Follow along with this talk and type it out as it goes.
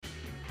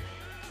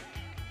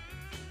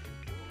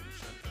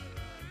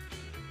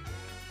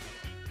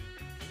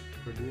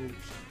produced.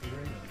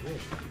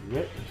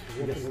 Rip.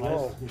 Rip Get and sliced.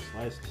 roll. Get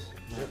sliced.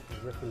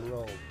 Rip and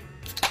roll.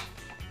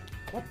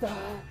 What the?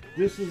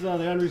 This is the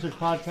Unresearched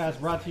podcast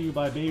brought to you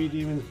by Baby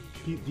Demon's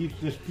Deep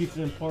Dish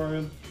Pizza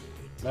Emporium.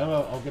 I don't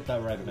know, I'll get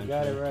that right eventually. You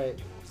got it right.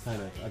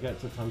 Kind of. I got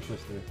it's a tongue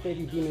twister.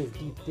 Baby Demon's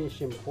Deep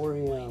Dish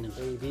Emporium,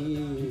 baby.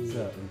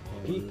 Pizza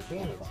Emporium.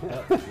 Damn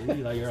it.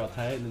 See, like you're all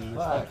tight and then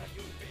Fuck.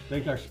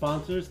 thank our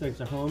sponsors,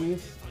 thanks our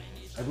homies,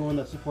 everyone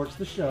that supports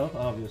the show,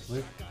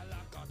 obviously.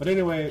 But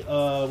anyway,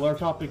 our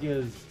topic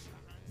is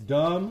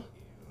dumb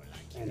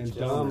and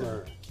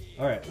dumber.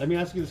 Alright, let me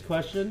ask you this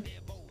question.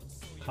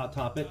 Hot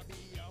topic.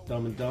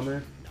 Dumb and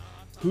Dumber.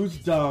 Who's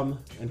dumb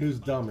and who's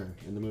dumber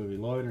in the movie,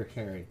 Lloyd or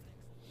Carrie?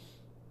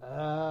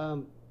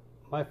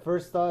 My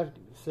first thought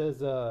says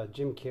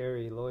Jim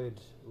Carrey.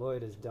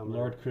 Lloyd is dumber.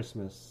 Lord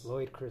Christmas.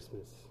 Lloyd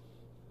Christmas.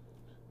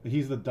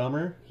 He's the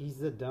dumber. He's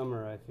the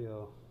dumber, I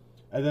feel.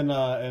 And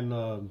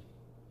then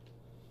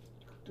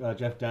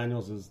Jeff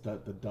Daniels is the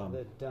dumb.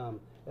 The dumb.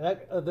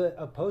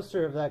 A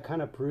poster of that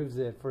kind of proves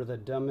it for the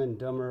Dumb and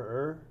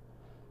Dumberer,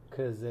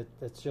 because it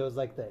shows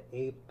like the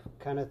ape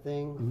kind of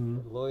thing.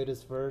 Mm-hmm. Lloyd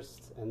is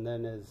first, and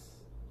then is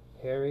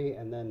Harry,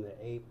 and then the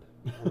ape,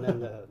 and then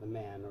the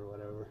man or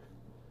whatever.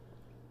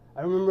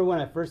 I remember when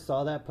I first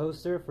saw that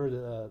poster for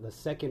the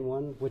second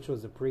one, which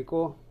was a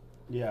prequel.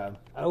 Yeah.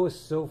 I was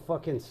so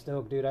fucking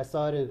stoked, dude. I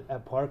saw it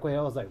at Parkway.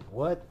 I was like,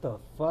 what the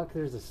fuck?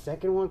 There's a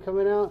second one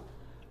coming out?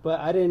 But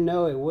I didn't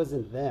know it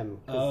wasn't them.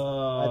 I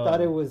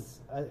thought it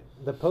was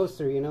the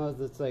poster, you know,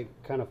 it's like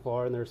kind of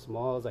far and they're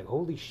small. I was like,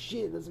 holy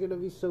shit, that's going to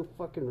be so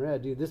fucking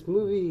rad, dude. This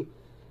movie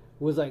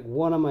was like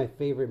one of my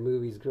favorite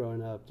movies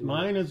growing up, dude.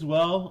 Mine as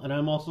well, and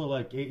I'm also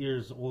like 8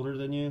 years older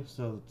than you,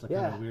 so it's like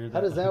kind of weird.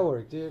 How does that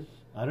work, dude?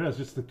 I don't know, it's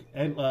just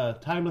the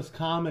timeless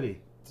comedy.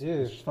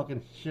 Dude. This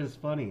fucking shit is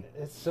funny.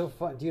 It's so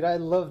fun. Dude, I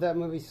love that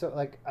movie so,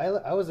 like,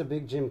 I was a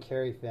big Jim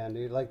Carrey fan,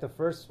 dude. Like, the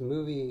first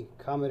movie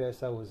comedy I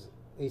saw was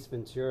Ace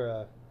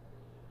Ventura.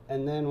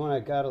 And then when I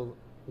got to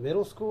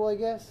middle school, I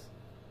guess,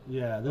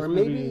 Yeah, this or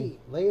movie, maybe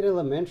late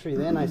elementary,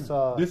 then I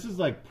saw... This is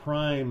like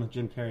prime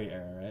Jim Carrey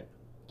era, right?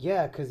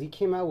 Yeah, because he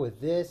came out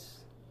with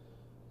this,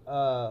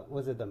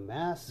 was it The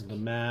Mask? The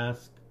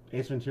Mask,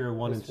 Ace Ventura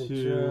 1 Ace and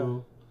Ventura.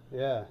 2,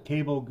 Yeah,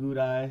 Cable Good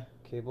Eye,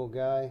 Cable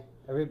Guy.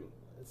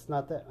 It's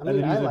not that... I and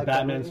mean, then he I was in like that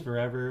Batman's movie.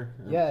 Forever.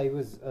 Yeah, he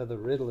was the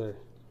Riddler.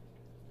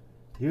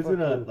 He was in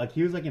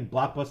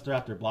Blockbuster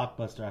after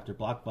Blockbuster after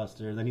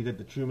Blockbuster. Then he did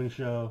The Truman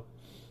Show.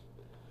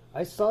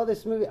 I saw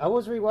this movie. I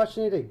was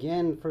rewatching it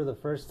again for the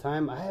first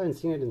time. I haven't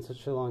seen it in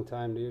such a long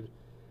time, dude.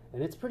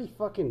 And it's pretty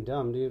fucking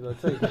dumb, dude.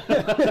 It's like,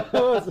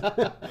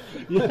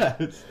 Yeah,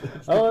 it's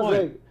I the was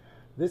point. like,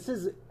 this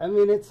is, I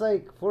mean, it's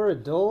like for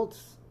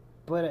adults,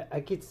 but I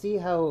could see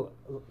how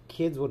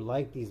kids would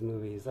like these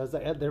movies. I was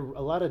like, there are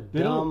a lot of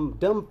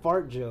dumb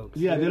fart jokes.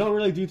 Yeah, dude. they don't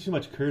really do too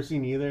much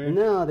cursing either.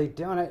 No, they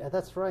don't.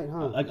 That's right,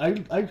 huh? Like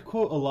I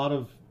quote a lot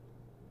of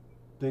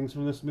things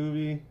from this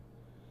movie,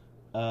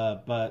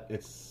 but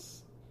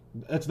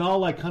it's not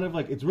like kind of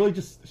like it's really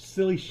just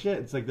silly shit.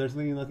 It's like there's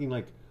nothing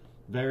like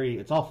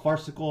it's all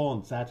farcical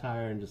and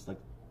satire and just like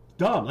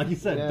dumb, like you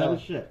said, Yeah. dumb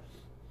as shit.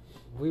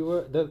 We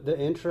were the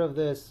intro of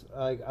this.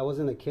 I was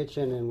in the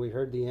kitchen and we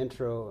heard the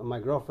intro. And my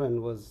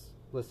girlfriend was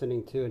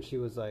listening too, and she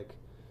was like,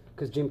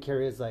 "Because Jim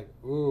Carrey is like,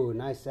 ooh,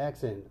 nice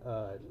accent,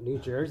 New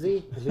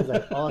Jersey." And she's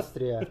like,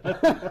 "Austria."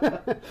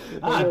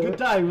 Good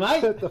time,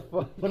 mate. What the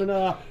fuck? Putting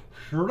a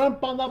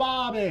shrimp on the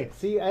barbie.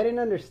 See, I didn't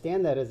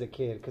understand that as a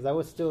kid because I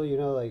was still, you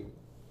know, like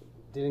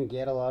didn't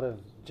get a lot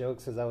of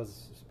jokes as I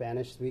was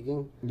Spanish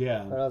speaking.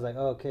 Yeah. But I was like,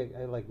 oh, okay,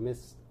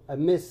 I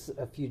miss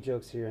a few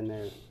jokes here and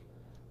there.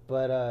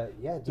 But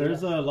yeah, dude,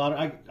 There's a lot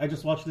of I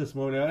just watched this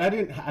movie. I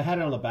had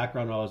it on the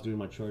background while I was doing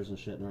my chores and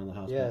shit around the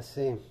house. yeah,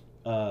 same.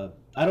 But,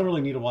 I don't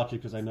really need to watch it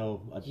because I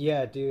know.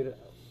 Yeah, dude.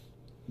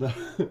 I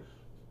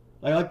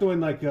like the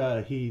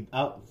one he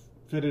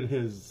outfitted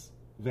his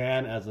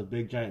van as a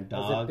big giant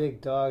As a dog,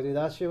 big dog, dude.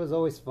 That shit was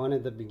always fun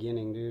at the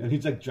beginning, dude. and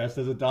he's like dressed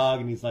as a dog,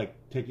 and he's like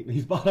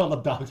he's bought all the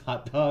dogs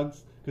hot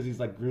dogs because he's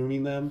like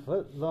grooming them,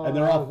 Foot long, and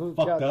they're all who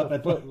fucked got up the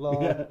at foot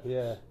long. Yeah.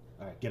 Yeah.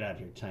 All right, get out of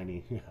here,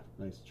 tiny. Yeah,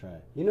 nice try.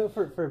 You know,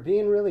 for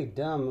being really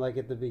dumb, like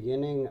at the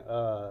beginning,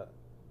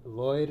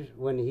 Lloyd,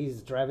 when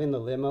he's driving the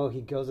limo,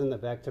 he goes in the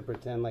back to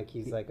pretend like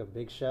he's like a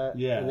big shot.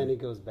 Yeah. And then he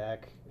goes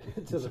back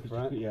to the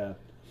front. Yeah.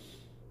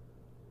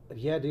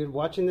 Yeah, dude.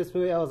 Watching this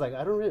movie, I was like,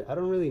 I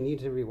don't really need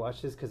to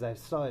rewatch this because I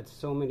saw it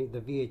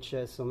the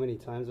VHS so many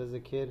times as a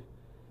kid.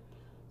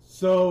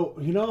 So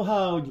you know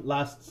how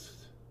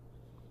last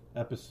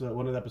episode,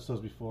 one of the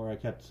episodes before, I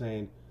kept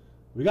saying,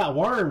 "We got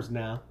worms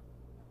now."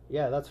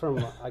 Yeah, that's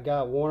from I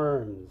Got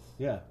Worms.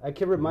 Yeah. I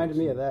kept reminding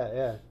me of that.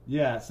 Yeah.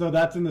 Yeah, so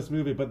that's in this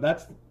movie, but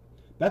that's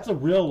a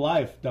real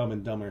life Dumb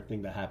and Dumber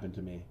thing that happened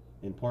to me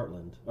in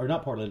Portland, or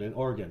not Portland, in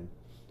Oregon.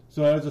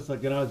 So I was just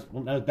like,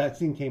 when that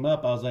scene came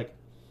up, I was like,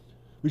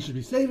 we should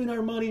be saving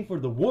our money for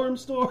the worm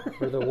store.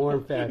 For the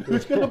worm factory.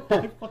 Who's gonna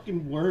buy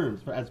fucking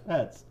worms as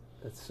pets?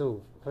 That's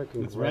so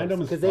fucking It's gross.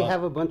 random as Because they fuck.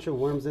 have a bunch of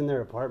worms in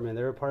their apartment.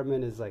 Their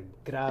apartment is like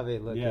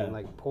grave looking, Yeah.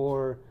 like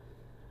poor.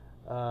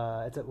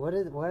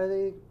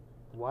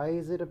 Why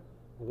is it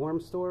worm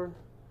store?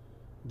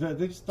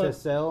 They just thought, to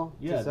sell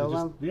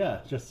them?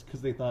 Yeah, just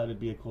because they thought it'd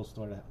be a cool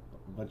store to have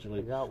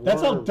eventually.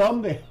 That's how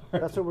dumb they are.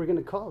 That's what we're going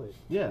to call it.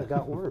 Yeah. They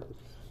got worms.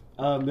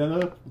 The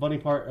other funny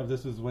part of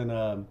this is when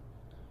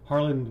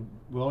Harlan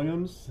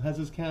Williams has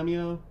his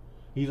cameo.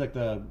 He's like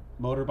the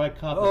motorbike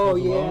cop. Oh,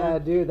 yeah,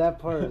 dude, that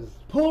part is...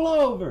 Pull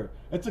over!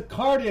 It's a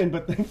cardigan,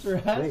 but thanks for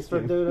asking. Thanks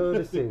for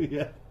noticing.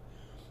 Yeah.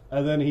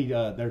 And then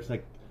there's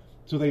like...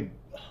 So they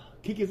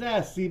kick his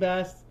ass,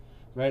 Seabass.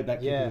 Right?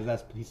 That kick his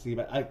ass, he's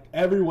Seabass.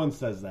 Everyone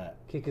says that.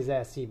 Kick his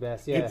ass,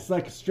 Seabass, yeah. It's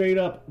like straight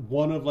up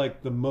one of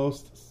like the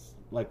most...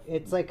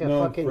 it's like a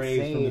fucking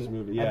saying. From this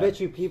movie. Yeah. I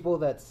bet you people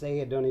that say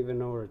it don't even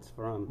know where it's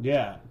from.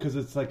 Yeah, because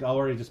it's like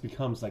already just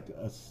becomes like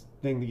a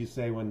thing that you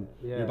say when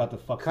you're about to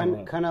fuck someone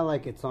up. Kind of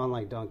like it's on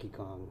like Donkey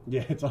Kong.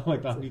 Yeah, it's on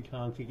like Donkey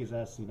Kong. Kick his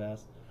ass,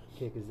 Seabass.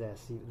 Kick his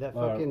ass, Seabass. That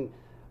fucking...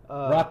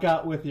 rock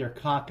out with your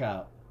cock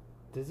out.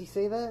 Does he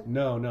say that?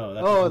 No.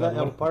 That's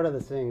that part of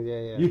the sayings,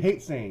 yeah. You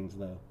hate sayings,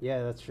 though.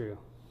 Yeah, that's true.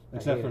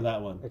 Except for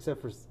that one. Except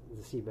for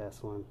the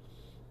Seabass one.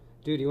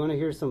 Dude, you want to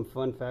hear some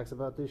fun facts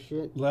about this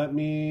shit? Let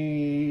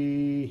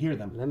me hear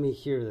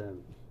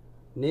them.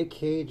 Nick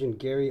Cage and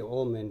Gary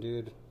Oldman,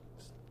 dude.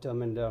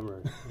 Dumb and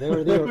Dumber. They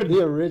were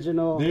the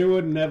original. They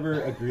would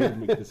never agree to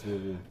make this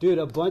movie. Dude,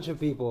 a bunch of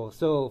people.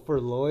 So for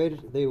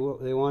Lloyd, they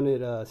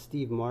wanted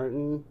Steve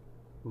Martin,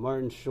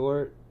 Martin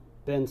Short,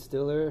 Ben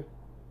Stiller,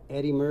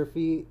 Eddie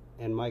Murphy,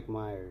 and Mike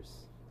Myers.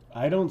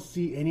 I don't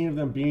see any of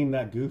them being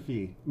that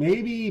goofy.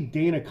 Maybe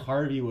Dana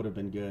Carvey would have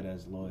been good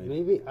as Lloyd.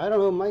 Maybe. I don't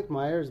know. Mike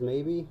Myers,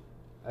 maybe.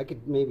 I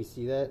could maybe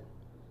see that.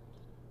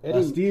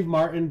 Steve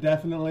Martin,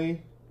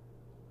 definitely.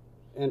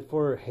 And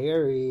for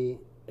Harry,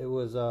 it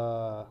was...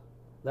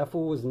 that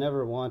fool was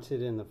never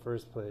wanted in the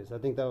first place. I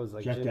think that was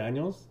like... Jeff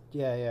Daniels?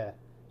 Yeah.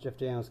 Jeff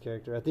Daniels'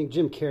 character. I think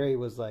Jim Carrey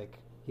was like...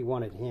 He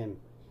wanted him.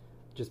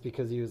 Just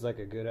because he was like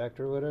a good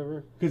actor or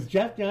whatever. Because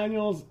Jeff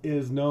Daniels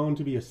is known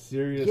to be a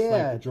serious,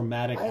 like,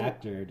 dramatic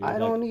actor. Dude. I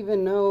don't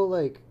even know,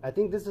 like... I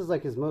think this is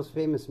like his most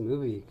famous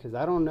movie. Because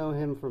I don't know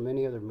him from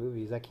any other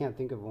movies. I can't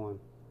think of one.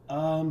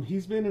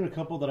 He's been in a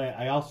couple that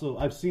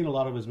I've seen a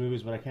lot of his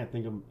movies, but I can't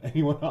think of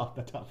anyone off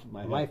the top of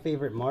my head. My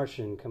favorite,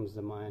 Martian, comes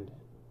to mind.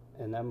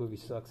 And that movie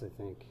sucks, I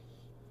think.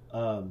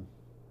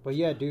 But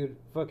yeah, dude,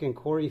 fucking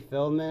Corey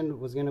Feldman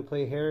was going to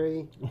play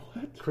Harry.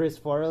 What? Chris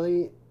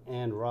Farley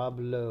and Rob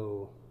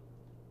Lowe.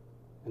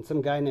 And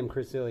some guy named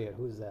Chris Elliott.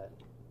 Who's that?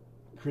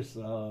 I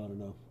don't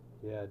know.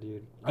 Yeah,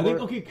 dude. I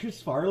think,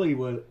 Chris Farley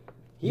would...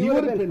 He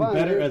would have been fun,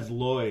 better as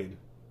Lloyd.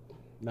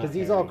 Because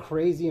he's all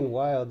crazy and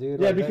wild, dude.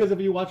 Yeah, like because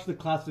if you watch the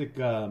classic...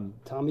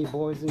 Tommy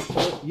Boys and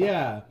shit.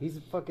 Yeah. He's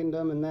fucking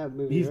dumb in that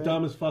movie, He's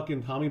dumb as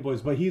fucking Tommy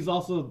Boys. But he's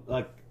also,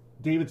 like...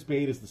 David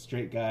Spade is the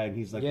straight guy, and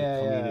he's like the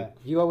comedic. Yeah.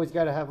 You always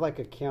got to have like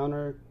a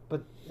counter,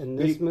 but in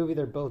this movie,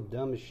 they're both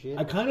dumb as shit.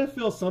 I kind of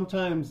feel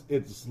sometimes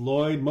it's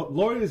Lloyd.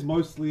 Lloyd is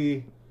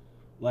mostly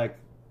like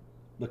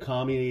the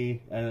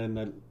comedy, and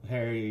then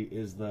Harry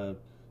is the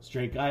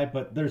straight guy.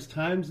 But there's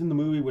times in the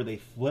movie where they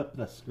flip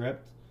the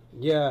script.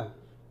 Yeah.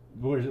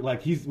 Where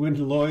like when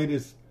Lloyd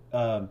is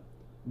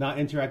not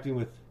interacting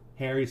with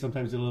Harry,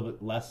 sometimes a little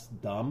bit less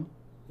dumb.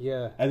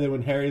 Yeah. And then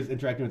when Harry's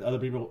interacting with other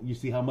people, you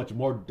see how much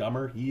more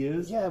dumber he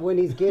is. Yeah, when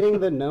he's getting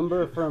the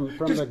number from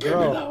the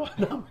girl.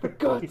 For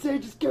God's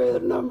sake, just give me the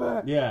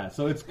number. Yeah,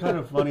 so it's kind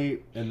of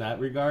funny in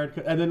that regard.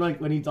 And then like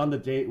when he's on the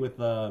date with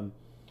Samsonite.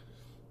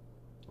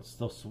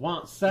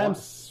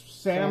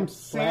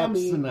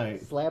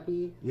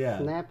 Slappy? Yeah.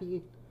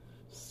 Snappy?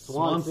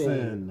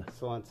 Swanson.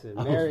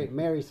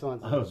 Mary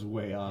Swanson. I was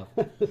way off.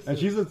 And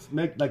she's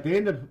they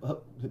end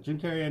up Jim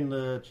Carrey and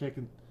the chick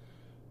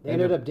they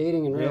ended up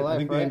dating in real life, I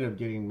think right? they ended up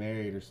getting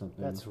married or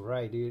something. That's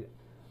right, dude.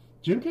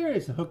 Jim Carrey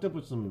is hooked up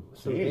with some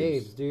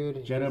babes,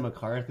 dude. Jenna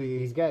McCarthy.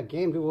 He's got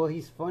game, dude. Well,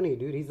 he's funny,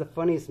 dude. He's the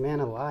funniest man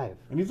alive.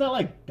 And he's not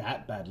like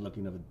that bad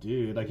looking of a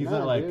dude. Like he's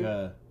not like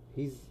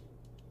He's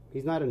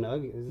not an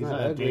ugly. He's not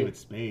ugly. David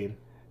Spade.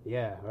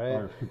 Yeah,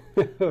 right.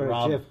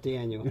 Or Jeff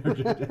Daniel.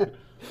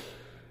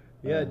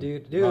 Yeah,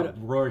 dude.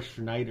 Rob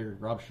Schneider.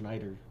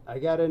 I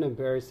got an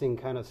embarrassing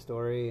kind of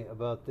story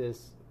about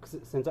this.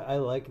 Since I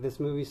like this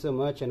movie so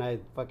much and I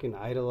fucking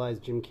idolize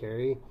Jim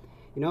Carrey.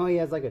 You know he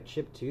has like a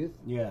chipped tooth?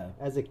 Yeah.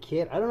 As a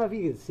kid. I don't know if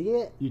you can see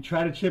it. You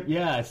try to chip...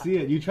 Yeah, I see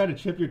it. You try to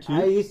chip your tooth?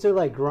 I used to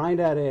like grind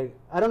at it.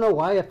 I don't know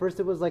why. At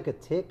first it was like a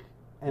tick.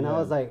 And I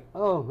was like,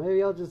 oh,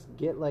 maybe I'll just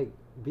be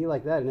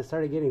like that. And it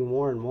started getting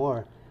more and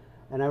more.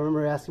 And I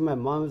remember asking my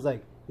mom, I was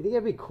like, you think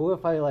it'd be cool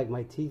if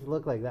my teeth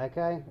look like that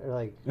guy? Or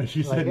like... And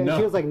she said no.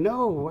 She was like,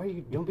 no, why are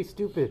you... Don't be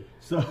stupid.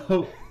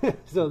 So...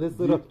 So this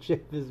little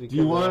chip is... Do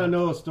you want to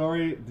know a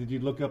story? Did you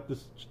look up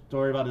this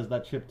story about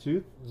that chipped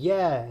tooth?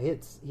 Yeah,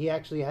 he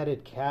actually had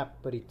it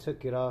capped, but he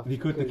took it off. He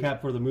put the cap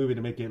for the movie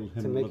to make it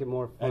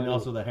more funny. And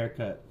also the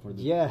haircut for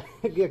the... Yeah,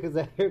 because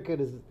the haircut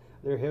is...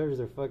 Their hairs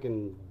are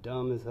fucking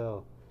dumb as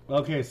hell.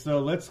 Okay, so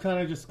let's kind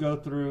of just go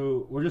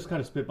through... We're just kind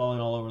of spitballing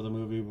all over the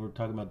movie. We're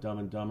talking about Dumb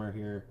and Dumber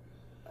here.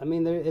 I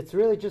mean, it's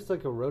really just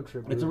like a road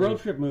trip movie. It's a road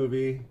trip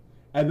movie.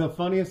 And the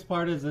funniest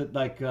part is that,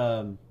 like,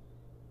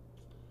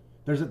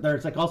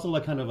 there's like also,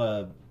 like, kind of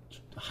a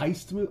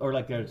heist movie, or,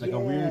 like, there's, like, a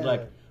weird,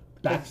 like,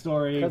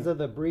 backstory. Because of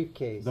the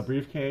briefcase. The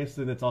briefcase,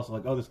 and it's also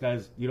like, oh, this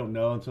guy's, you don't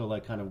know until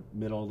like kind of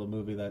middle of the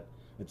movie that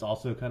it's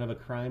also kind of a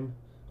crime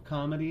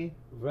comedy.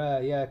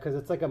 Right, yeah, because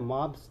it's like a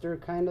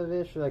mobster kind of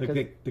ish. Like,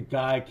 the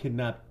guy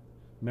kidnapped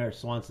Mary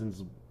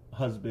Swanson's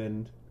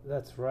husband.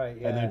 That's right,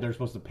 yeah. And then they're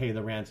supposed to pay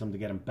the ransom to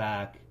get him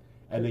back,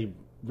 and they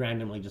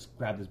randomly just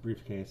grabbed his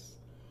briefcase.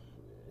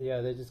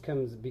 Yeah, they just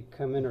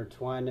become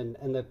intertwined,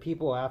 and the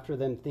people after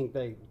them think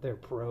they're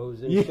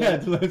pros and shit.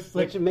 It's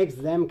like, which makes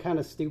them kind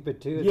of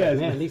stupid too. It's like,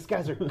 man, these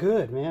guys are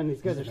good, man.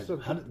 These guys are so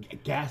good.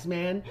 Gas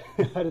man?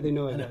 How do they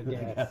know about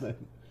gas?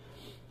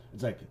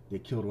 It's like they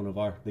killed one of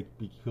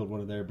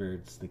their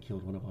birds. They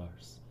killed one of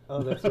ours.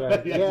 Oh, that's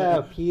right.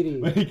 Yeah,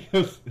 Petey. When he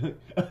goes,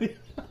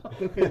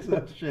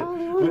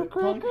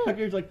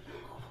 Cracker's like,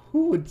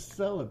 who would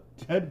sell a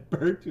dead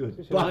bird to a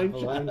blind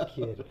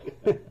kid?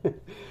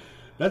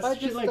 I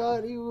just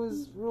thought he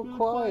was real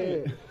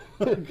quiet.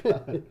 Oh,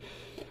 God.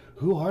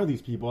 Who are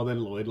these people? And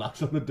then Lloyd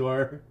locks on the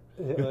door.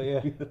 Oh,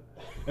 yeah.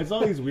 It's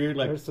all these weird,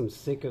 like... There's some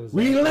sickos.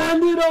 We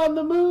landed on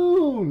the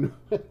moon!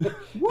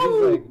 He's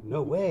like,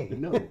 no way.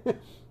 No.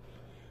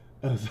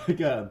 It's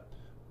like,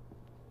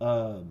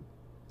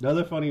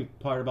 another funny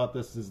part about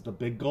this is the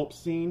big gulp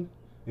scene.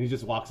 And he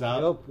just walks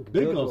out.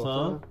 Big gulps,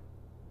 huh?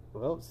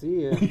 Well,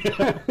 see ya.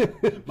 Yeah.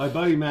 My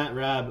buddy Matt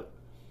Rabb,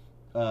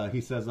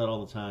 he says that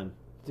all the time.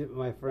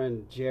 My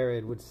friend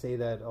Jared would say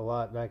that a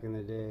lot back in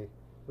the day.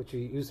 Which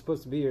he was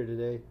supposed to be here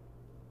today.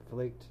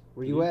 Flaked.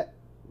 Were you wet?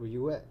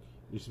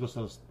 You're supposed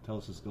to tell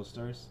us his ghost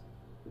stories?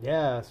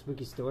 Yeah,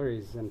 spooky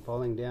stories and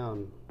falling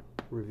down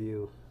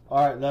review.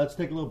 All right, let's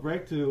take a little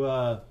break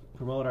to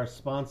promote our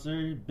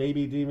sponsor,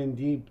 Baby Demon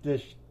Deep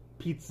Dish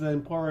Pizza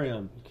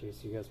Emporium. In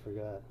case you guys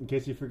forgot. In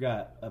case you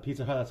forgot. A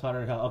Pizza Hut that's hotter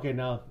than hell. Okay,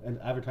 now, and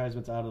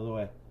advertisement's out of the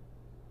way.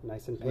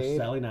 Nice and paid. We're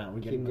selling out. We're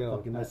getting going.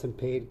 Fucking nice and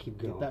paid. Keep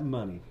going. Get that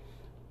money.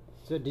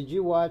 So did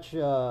you watch...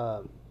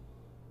 oh,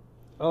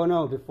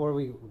 no, before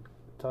we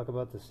talk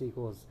about the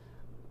sequels...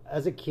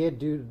 As a kid,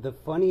 dude, the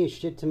funniest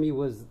shit to me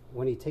was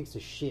when he takes a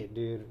shit,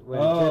 dude. When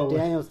Jeff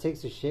Daniels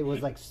takes a shit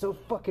was like so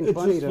fucking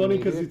funny to me. It's funny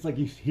because it's like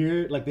you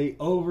hear like they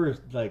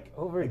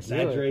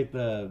exaggerate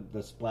the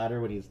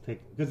splatter when he's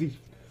taking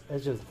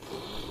It's just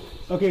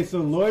okay. So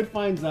Lloyd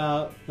finds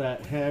out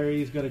that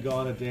Harry's gonna go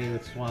on a date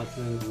with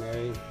Swanson,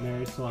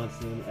 Mary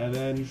Swanson, and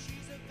then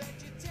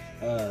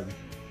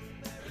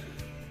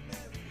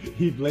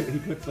he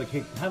puts like,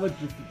 hey, have a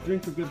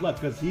drink for good luck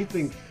because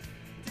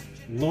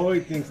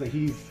Lloyd thinks that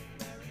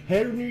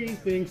Henry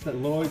thinks that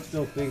Lloyd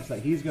still thinks that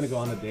he's going to go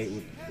on a date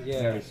with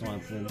Mary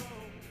Swanson.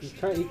 He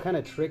kind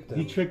of tricked him.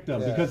 He tricked him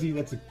because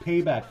it's a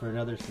payback for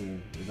another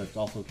scene that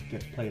also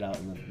gets played out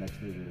in the next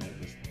movie,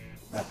 right? This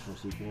actual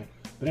sequel.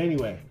 But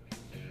anyway,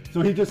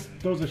 so he just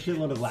throws a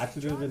shitload of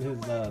laxative in his...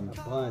 A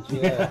bunch,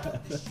 yeah.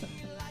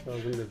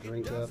 Throws him to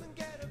drink up.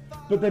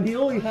 But then he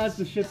only has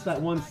the shits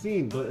that one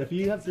scene. But if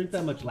you drink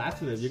that much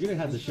laxative, you're going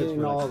to have the shits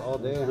for all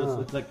day, huh?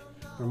 It's like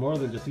for more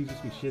than just... He'd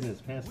just be shitting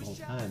his pants the whole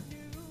time.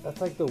 That's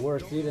like the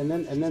worst, dude. And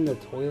then the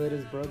toilet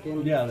is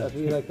broken. Yeah, that'd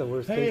be like the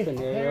worst case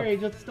scenario. Harry,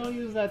 just don't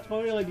use that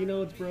toilet. You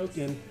know it's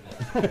broken.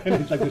 And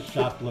it's like the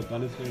shocked look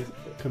on his face,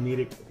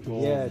 comedic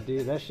gold. Yeah,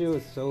 dude, that shit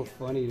was so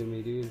funny to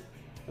me, dude.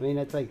 I mean,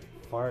 it's like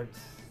farts.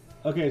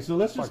 Okay, so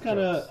let's just kind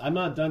of. I'm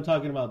not done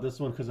talking about this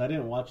one because I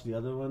didn't watch the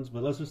other ones,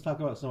 but let's just talk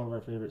about some of our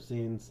favorite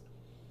scenes.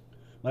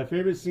 My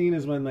favorite scene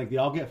is when like they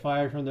all get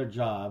fired from their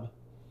job,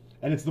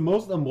 and it's the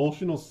most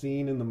emotional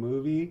scene in the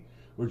movie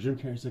where Jim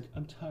Carrey's like,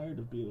 "I'm tired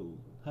of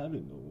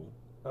having no one."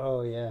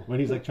 Oh, yeah. When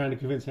he's like trying to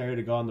convince Harry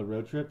to go on the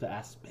road trip to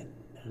Aspen.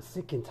 I'm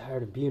sick and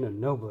tired of being a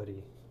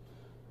nobody.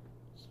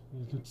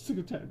 I'm sick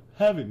and tired of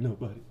having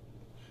nobody.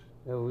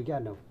 Oh, we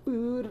got no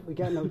food. We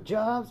got no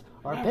jobs.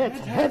 Our pets'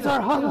 heads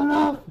are falling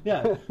off.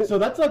 Yeah. So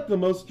that's like the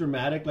most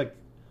dramatic like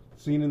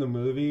scene in the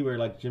movie where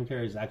like Jim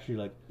Carrey's actually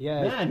like,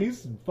 man,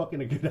 he's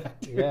fucking a good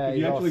actor. Yeah,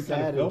 you actually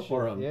kind of feel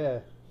for him. Yeah.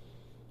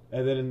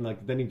 And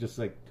then he just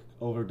like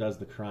overdoes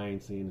the crying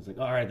scene. It's like,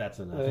 all right, that's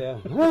enough. Oh,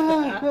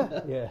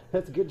 yeah. Yeah,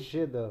 that's good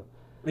shit though.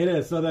 It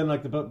is. So then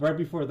like right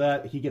before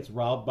that, he gets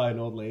robbed by an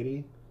old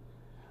lady.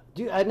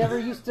 Dude, I never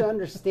used to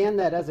understand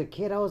that as a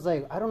kid. I was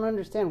like, I don't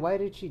understand. Why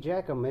did she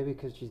jack him? Maybe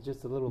because she's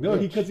just a little bitch. No,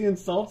 because he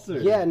insults her.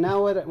 Yeah,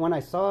 now when I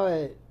saw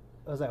it,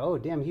 I was like, oh,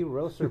 damn, he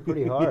roasts her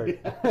pretty hard.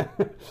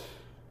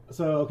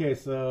 So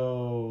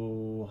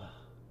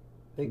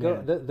they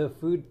go the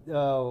food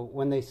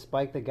when they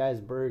spike the guy's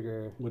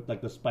burger with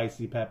like the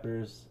spicy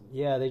peppers.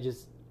 Yeah, they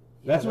just.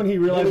 That's when he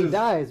realizes he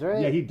dies,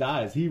 right? Yeah, he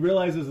dies. He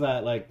realizes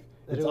that like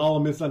it's all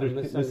a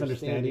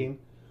misunderstanding.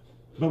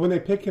 But when they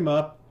pick him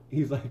up,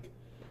 he's like,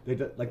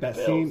 like that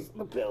scene.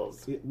 The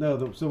pills.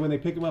 No, so when they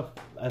pick him up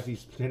as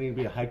he's pretending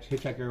to be a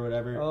hitchhiker or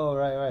whatever. Oh,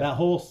 right. That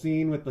whole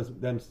scene with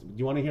them. Do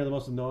you want to hear the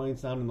most annoying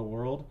sound in the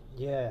world?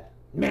 Yeah.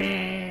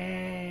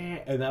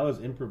 And that was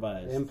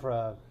improvised.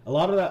 Improv. A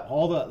lot of that,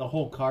 the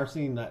whole car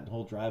scene, that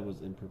whole drive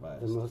was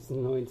improvised. The most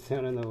annoying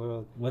sound in the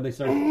world. When they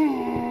start, like,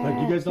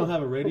 you guys don't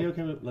have a radio?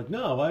 Like,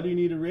 no, why do you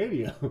need a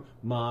radio?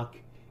 Mock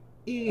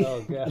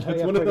Oh god,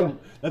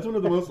 that's one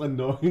of the most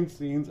annoying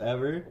scenes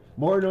ever.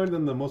 More annoying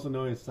than the most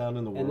annoying sound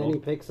in the world. And then he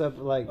picks up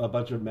like a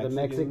bunch of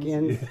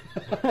Mexicans.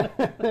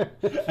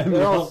 And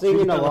they're all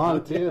singing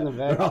along too in the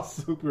back. They're all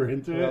super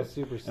into it. All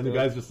super stoked. And the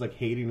guy's just like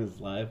hating his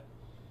life.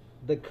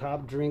 The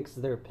cop drinks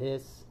their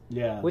piss.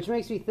 Yeah. Which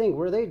makes me think,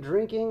 were they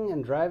drinking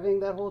and driving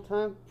that whole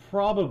time?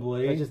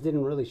 Probably. They just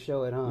didn't really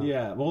show it, huh?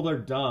 Yeah. Well, they're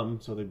dumb,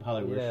 so they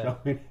probably were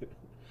showing it.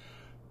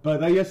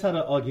 But they just had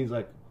he's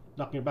like,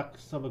 knocking back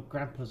some of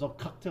Grandpa's old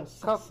cocktails.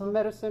 Cough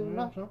medicine,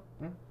 no?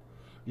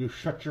 You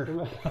shut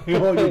your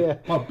you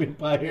pumpkin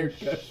pie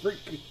haircut freak.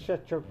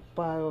 Shut your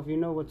pie off, you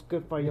know what's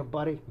good for your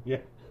body. Yeah.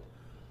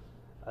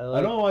 I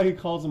don't know why he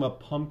calls him a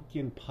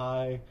pumpkin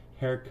pie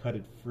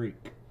haircutted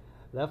freak.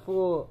 That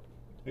fool...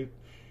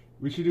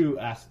 We should do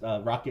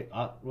Rocket.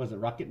 Was it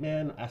Rocket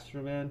Man?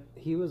 Astro Man?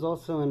 He was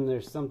also in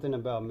There's Something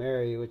About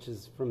Mary, which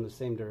is from the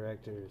same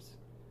directors.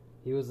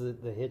 He was the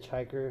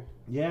hitchhiker.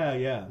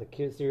 Yeah.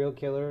 The serial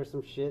killer or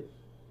some shit.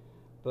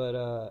 But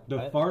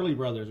the Farley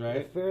brothers,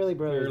 right? The Farley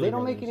brothers. They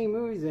don't make any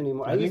movies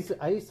anymore. I used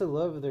to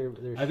love their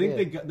shit. I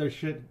think their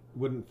shit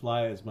wouldn't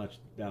fly as much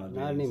nowadays.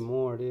 Not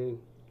anymore, dude.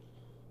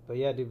 But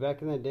yeah, dude,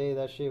 back in the day,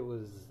 that shit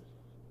was...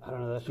 I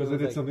don't know. That shit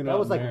was something that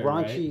was like Mary,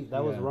 raunchy. Right?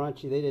 That was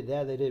raunchy. They did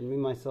that. They did Me,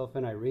 Myself,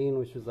 and Irene,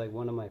 which was like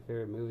one of my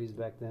favorite movies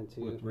back then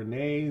too. With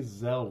Renee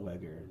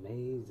Zellweger.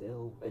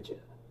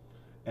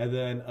 And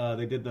then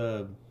they did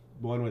the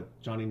one with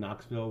Johnny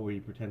Knoxville where he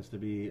pretends to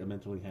be a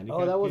mentally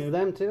handicapped. Oh, that was kid.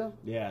 them too.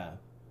 Yeah.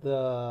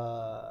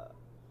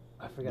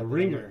 I forgot the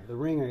Ringer. The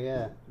Ringer,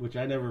 yeah. Which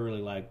I never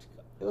really liked.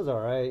 It was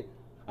all right.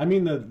 I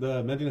mean,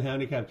 the mentally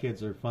handicapped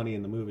kids are funny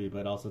in the movie,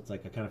 but also it's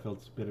like I kind of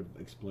felt a bit of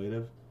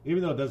exploitive,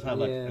 even though it does have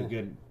like a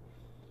good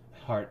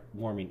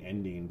heartwarming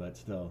ending, but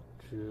still.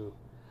 True.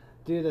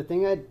 Dude, the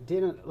thing I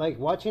didn't like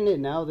watching it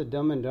now, the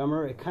Dumb and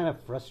Dumber, it kind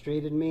of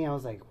frustrated me. I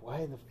was like,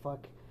 why the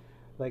fuck?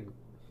 Like,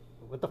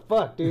 what the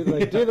fuck, dude?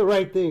 Like, do the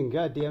right thing.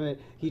 God damn it.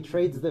 He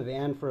trades the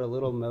van for a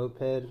little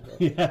moped.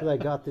 Yeah. I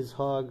got this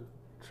hog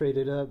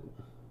traded up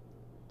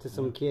to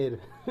some kid.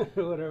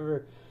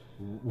 Whatever.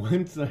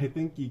 Once I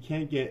think you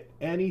can't get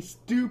any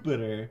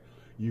stupider,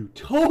 you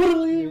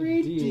totally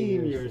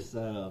redeem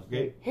yourself.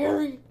 Okay?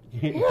 Harry!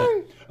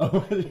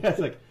 Oh, yeah, it's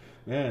like,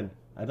 man,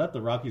 I thought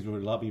the Rockies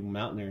would a lot be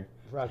mountainer.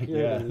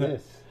 Rockier than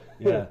this.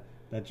 Yeah,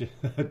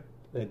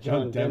 that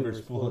John Denver's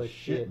full of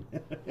shit.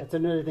 That's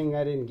another thing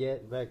I didn't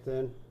get back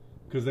then.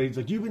 Because he's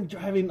like, you've been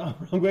driving the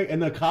wrong way,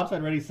 and the cops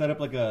had already set up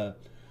like a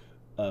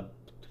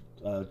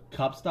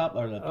cop stop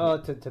or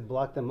to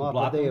block them up,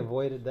 but they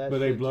avoided that. But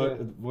they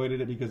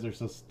avoided it because they're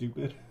so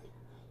stupid.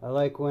 I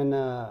like when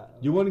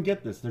you wouldn't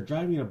get this. They're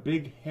driving a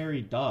big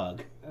hairy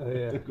dog. Oh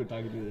yeah. We're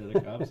talking to the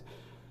other cops.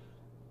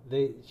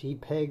 He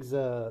pegs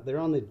they're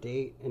on the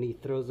date and he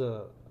throws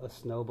a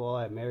snowball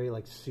at Mary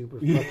like super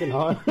fucking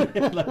hard.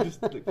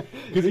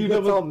 Because he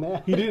gets all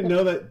mad. He didn't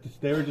know that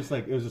they were just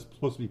like it was just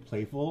supposed to be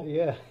playful.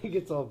 Yeah, he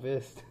gets all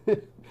pissed.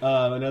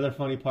 Another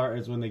funny part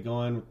is when they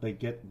go in, they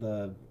get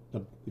the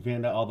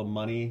find out all the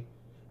money.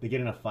 They get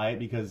in a fight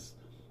because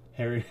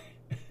Harry.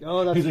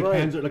 Oh, that's he's like, right.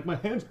 hands are like my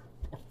hands.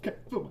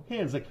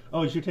 Hands like,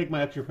 oh, you should take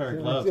my extra pair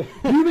of gloves.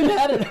 You've been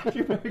had an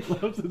extra pair of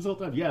gloves this whole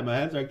time. Yeah, my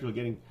hands are actually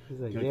getting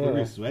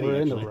really sweaty.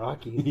 We're actually. in the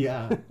Rockies.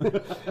 Yeah.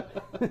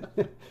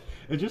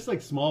 It's just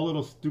like small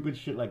little stupid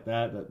shit like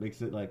that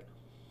makes it like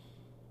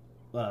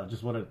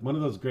just one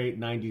of those great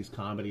 '90s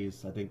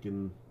comedies I think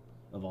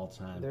of all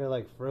time. They're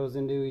like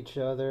frozen to each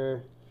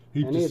other,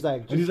 he's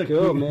like,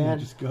 go, man,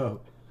 just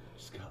go.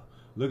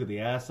 Look at the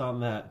ass on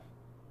that.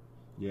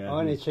 Yeah. Oh,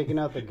 and he's checking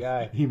out the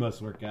guy. He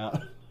must work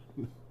out.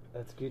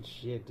 That's good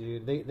shit,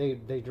 dude.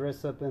 They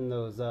dress up in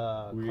those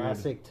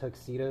classic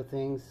tuxedo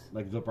things,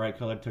 like the bright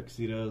colored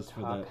tuxedos top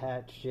for the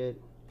hat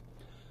shit.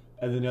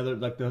 And then the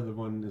other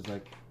one is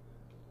like,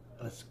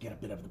 let's get a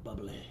bit of the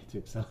bubbly to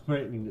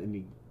accelerate, and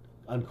he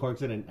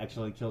uncorks it and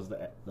actually kills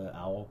the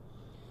owl.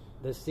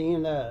 The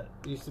scene that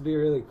used to be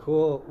really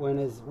cool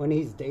when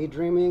he's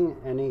daydreaming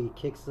and he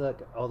kicks like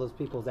all those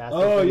people's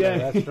asses in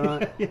the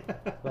restaurant, yeah.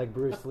 Like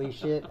Bruce Lee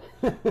shit.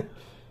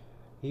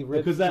 He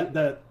rips because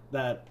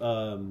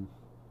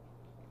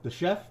the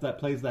chef that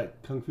plays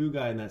that kung fu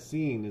guy in that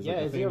scene is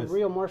is he a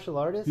real martial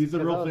artist? He's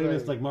a real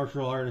famous like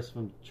martial artist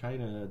from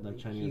China, like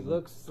Chinese. He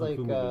looks like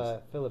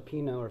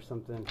Filipino or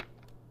something.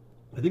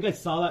 I think I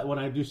saw that when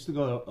I used to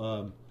go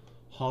to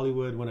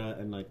Hollywood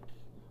and like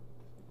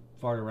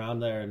fart around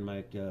there in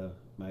my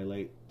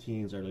late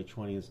teens, early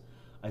 20s.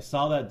 I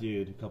saw that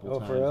dude a couple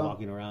times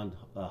walking around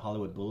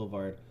Hollywood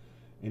Boulevard,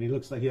 and he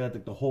looks like he had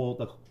like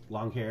the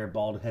long hair,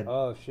 bald head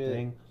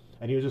thing,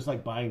 and he was just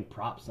like buying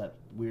props at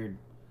weird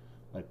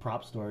like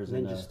prop stores,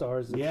 Ninja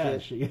stars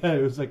and shit. Yeah,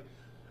 it was like,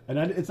 and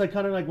it's like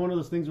kind of like one of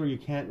those things where you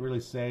can't really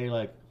say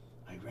like,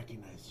 I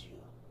recognize you.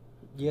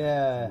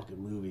 Yeah. Look at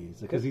movies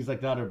because he's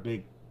like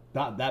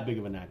not that big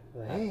of an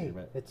actor. Hey,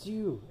 it's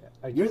you.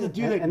 You're the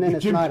dude that and then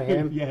it's Jim not Carrey,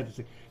 him. Yeah, it's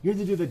like, you're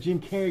the dude that Jim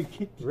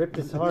Carrey ripped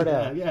his heart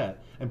out. Yeah,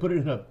 and put it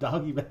in a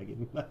doggy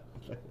bag.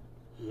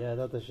 Yeah, I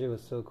thought the shit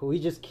was so cool. He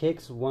just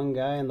kicks one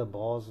guy in the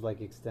balls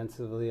like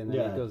extensively, and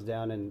then he goes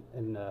down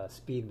and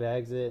speed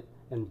bags it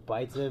and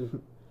bites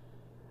him.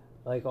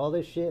 Like all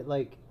this shit,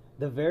 like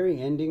the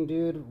very ending,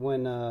 dude,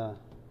 when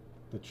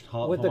with the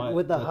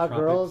hot tropics.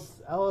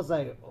 girls, I was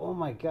like, oh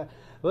my god.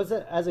 Was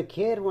it as a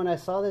kid when I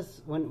saw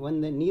this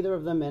when neither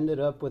of them ended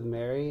up with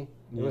Mary?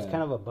 It was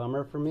kind of a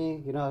bummer for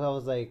me. You know, I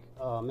was like,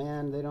 oh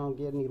man, they don't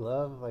get any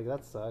love. Like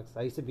that sucks.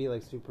 I used to be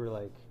like super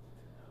like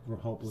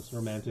hopeless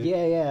romantic.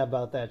 Yeah,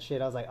 about that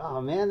shit. I was like, oh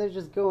man, they're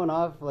just going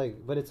off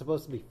like, but it's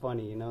supposed to be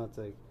funny. You know, it's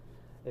like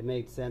it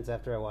made sense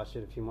after I watched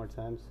it a few more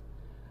times.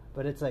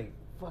 But it's like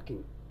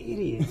fucking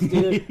idiots,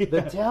 dude.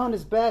 The town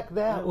is back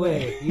that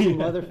way, you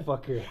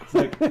motherfucker. It's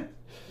like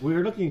we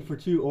were looking for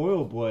 2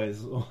 oil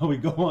boys while we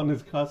go on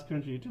this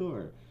cross-country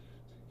tour.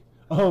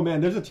 Oh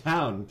man, there's a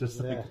town just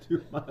like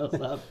 2 miles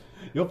up.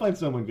 You'll find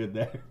someone good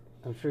there.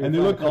 I'm sure you'll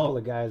find a couple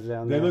of guys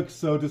down there. They look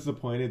so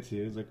disappointed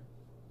too. It's like,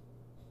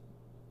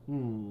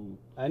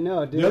 I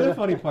know, dude. The other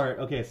funny part.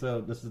 Okay,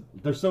 so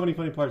there's so many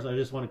funny parts. I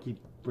just want to keep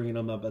bringing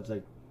them up as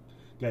I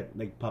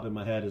pop in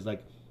my head. Is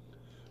like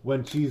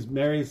when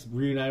Mary's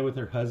reunited with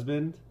her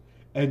husband,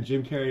 and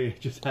Jim Carrey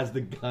just has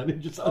the gun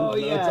and just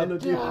unloads on the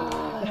dude.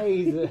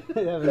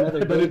 Have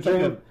another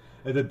daydream.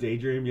 It's a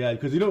daydream, yeah,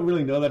 because you don't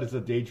really know that it's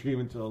a daydream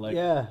until like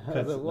I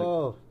was like,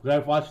 whoa. Like,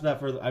 I've watched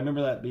that I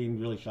remember that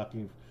being really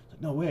shocking. It's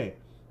like, no way.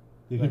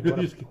 Like,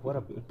 what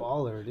a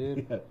baller,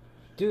 dude. Yeah.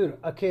 Dude,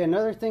 okay,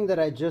 another thing that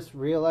I just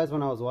realized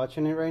when I was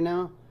watching it right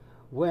now,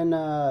 when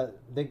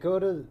they go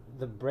to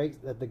the breaks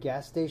at the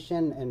gas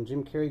station and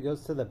Jim Carrey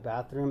goes to the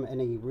bathroom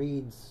and he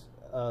reads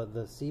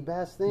the sea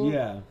bass thing.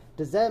 Yeah.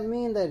 Does that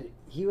mean that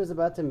he was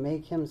about to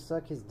make him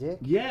suck his dick?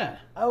 Yeah.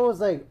 I was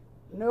like,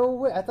 no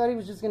way. I thought he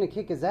was just going to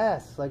kick his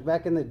ass, like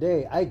back in the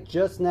day. I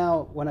just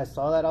now, when I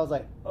saw that, I was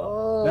like,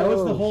 oh, that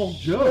was the whole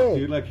joke,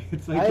 dude. Like,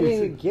 it's like I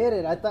didn't get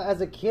it. I thought, as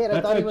a kid,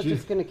 I thought he was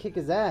just going to kick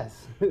his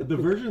ass. The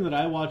version that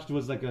I watched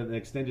was like an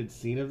extended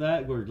scene of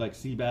that, where like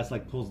Seabass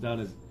like pulls down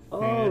his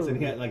pants and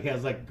he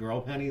has like girl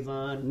panties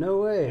on. No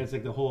way. And it's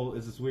like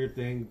it's this weird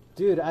thing.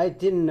 Dude, I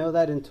didn't know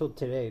that until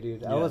today,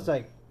 dude. I was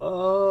like,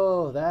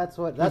 oh, that's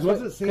what.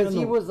 Because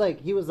he was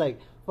like,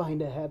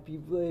 find a happy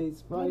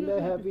place. Find a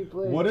happy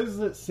place. What does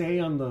it say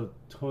on the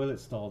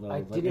toilet stall, though?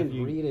 I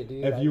didn't read it,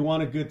 dude. If you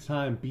want a good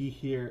time, be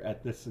here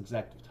at this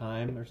exact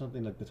time or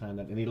something, like the time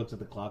that... And he looks at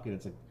the clock and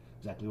it's like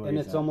exactly where he's at.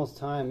 And it's almost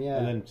time, yeah.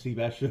 And then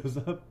Seabass shows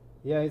up.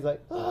 Yeah, he's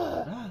like,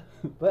 ah.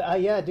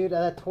 But yeah, dude,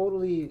 that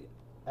totally...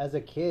 As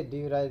a kid,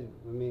 dude, I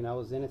mean, I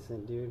was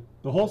innocent, dude.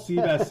 The whole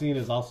Seabass scene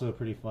is also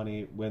pretty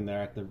funny when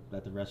they're at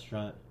the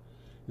restaurant.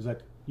 He's like,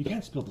 you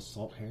can't spill the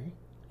salt, Harry.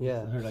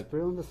 Yeah,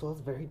 spilling the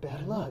salt's very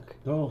bad luck.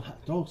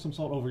 Throw some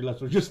salt over your left.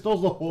 So just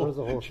throws the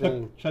whole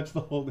thing. Chucks the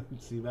whole in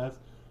Seabass.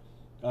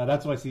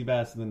 That's why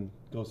Seabass then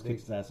goes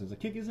kicks his ass. He's like,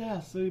 kick his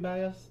ass,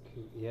 Seabass.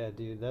 Yeah,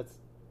 dude, that's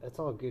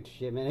all good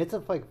shit, man. It's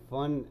like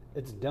fun.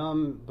 It's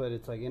dumb, but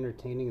it's like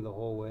entertaining the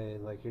whole way.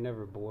 Like you're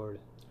never bored.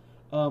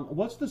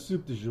 What's the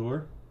soup du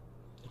jour?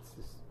 It's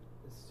the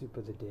soup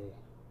of the day.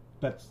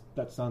 That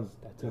sounds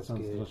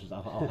delicious.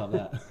 I'll have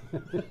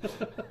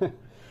that.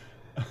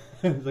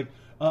 It's like,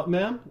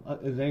 ma'am,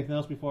 is there anything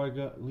else before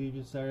I leave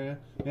this area?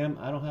 Ma'am,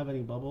 I don't have any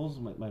bubbles.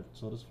 My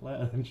soda's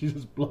flat. And she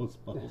just blows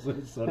bubbles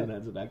in the soda and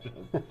hands it back to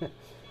him.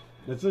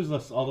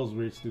 There's all those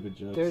weird, stupid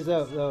jokes.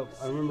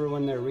 I remember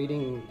when they're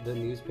reading the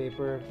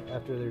newspaper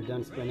after they're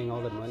done spending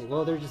all the money.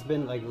 Well, they've just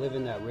been like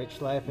living that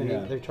rich life, and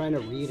they're trying to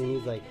read, and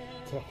he's like,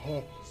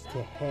 te-he. It's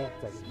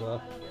like, buh.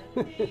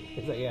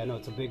 It's like, yeah, no,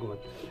 it's a big one.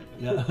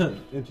 Yeah,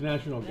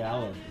 International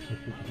Gala.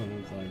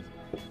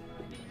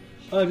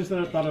 I just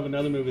thought of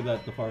another movie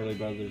that the Farrelly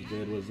brothers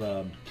did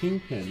was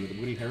Kingpin with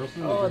Woody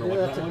Harrelson. Oh, dude,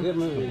 that's a good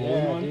movie.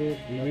 Yeah, dude.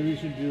 Maybe we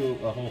should do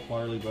a whole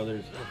Farrelly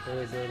brothers.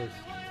 Farrelly brothers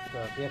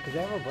stuff. Yeah, because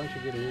they have a bunch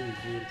of good movies,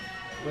 dude.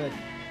 But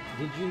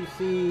did you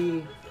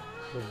see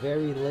the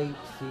very late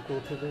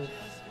sequel to this?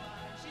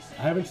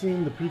 I haven't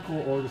seen the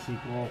prequel or the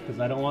sequel because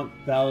I don't want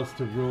Dallas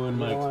to ruin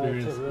my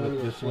experience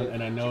with this one,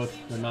 and I know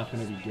they're not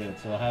going to be good,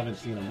 so I haven't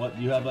seen them. What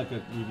do you have, like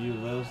a review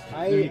of those?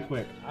 Really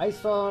quick. I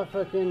saw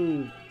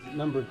fucking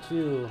number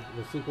 2,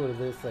 the sequel to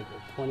this, like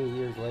a 20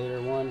 years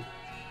later one,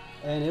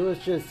 and it was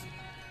just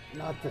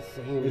not the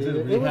same. Is dude.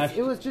 it rehashed?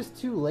 It was just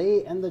too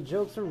late, and the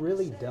jokes are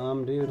really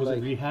dumb, dude. Was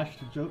it rehashed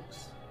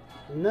jokes?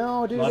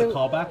 No, dude. A lot of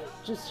callbacks?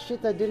 Just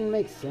shit that didn't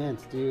make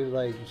sense, dude.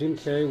 Like Jim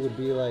Carrey would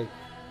be like,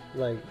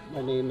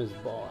 my name is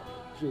Bond,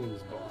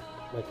 James Bond.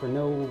 Like for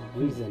no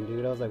reason,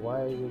 dude. I was like,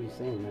 why are you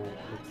saying that?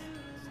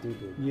 It's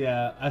stupid.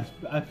 Yeah,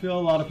 I feel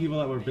a lot of people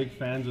that were big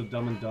fans of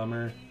Dumb and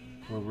Dumber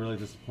were really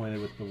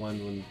disappointed with the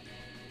one when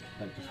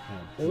that just kind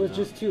of... It was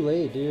just too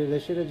late, dude. They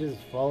should have just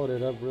followed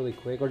it up really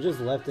quick, or just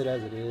left it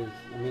as it is.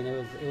 I mean,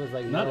 it was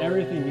like not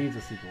everything needs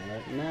a sequel,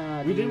 right?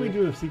 Nah, we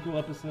do a sequel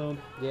episode.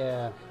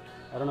 Yeah.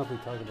 I don't know if we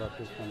talked about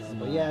this one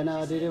though, but yeah,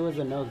 no, dude, it was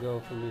a no-go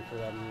for me for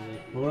that movie.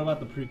 But what about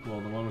the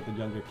prequel, the one with the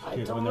younger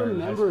kids? I don't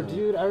remember,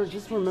 dude. I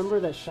just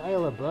remember that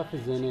Shia LaBeouf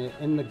is in it,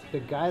 and the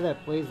guy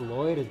that plays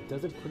Lloyd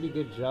does a pretty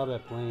good job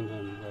at playing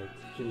him. Like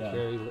Jim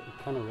Carrey,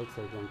 kind of looks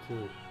like him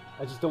too.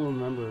 I just don't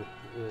remember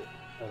it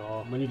at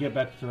all. When you get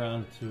back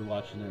around to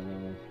watching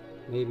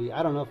it, maybe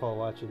I don't know if I'll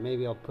watch it.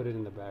 Maybe I'll put it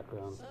in the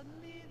background,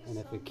 and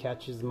if it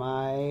catches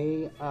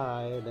my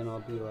eye, then I'll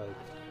be like,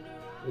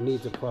 It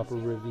needs a proper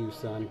review,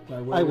 son.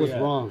 I was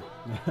wrong.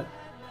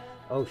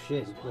 Oh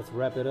shit! Let's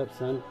wrap it up,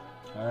 son.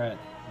 All right.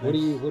 What do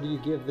you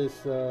give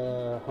this?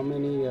 How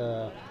many?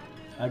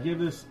 I give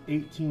this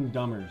 18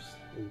 dummers.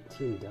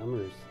 18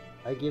 dummers.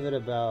 I give it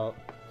about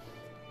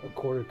a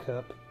quarter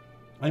cup.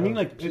 I mean,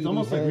 like it's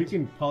almost head. like we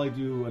can probably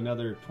do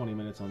another 20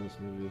 minutes on this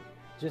movie.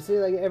 Just see,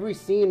 like every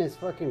scene is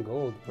fucking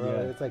gold, bro. Yeah.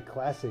 It's like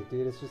classic,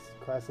 dude. It's just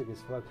classic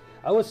as fuck.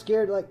 I was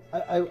scared, like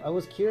I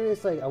was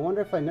curious, like I wonder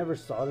if I never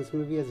saw this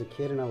movie as a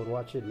kid and I would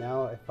watch it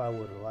now, if I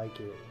would like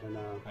it or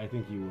not. I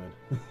think you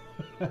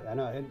would. I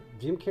know. And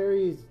Jim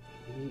Carrey,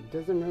 he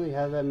doesn't really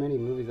have that many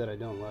movies that I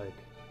don't like.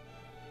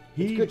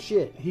 It's good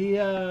shit. He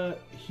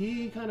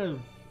kind of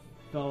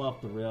fell off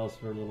the rails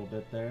for a little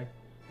bit there.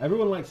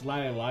 Everyone likes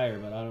Liar Liar,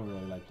 but I don't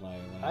really like Liar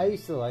Liar. I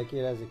used to like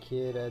it as a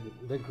kid.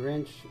 The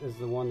Grinch is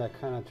the one that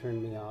kind of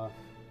turned me off.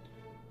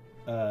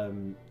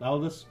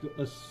 Let's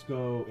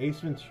go Ace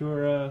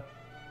Ventura,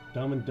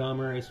 Dumb and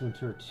Dumber, Ace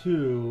Ventura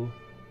 2,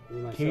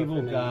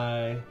 Cable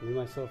Guy. Me,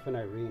 Myself, and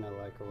Irene I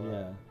like a lot.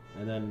 Yeah,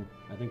 and then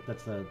I think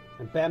that's the...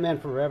 And Batman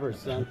Forever,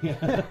 son.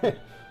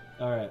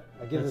 All right.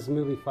 I give this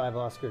movie 5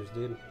 Oscars,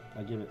 dude.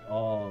 I give it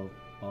all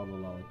the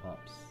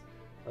lollipops.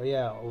 Oh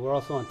yeah, we're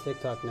also on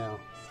TikTok now.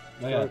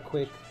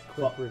 Quick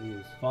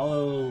reviews.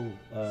 Follow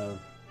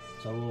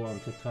Saul on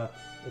TikTok.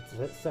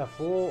 It's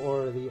Saful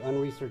or the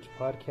Unresearched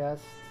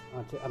podcast.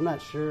 I'm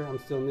not sure. I'm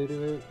still new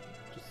to it.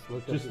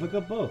 Just look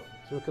up both.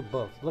 Look up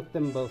both. Look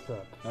them both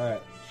up. All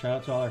right. Shout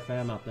out to all our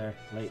fam out there.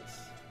 Lates.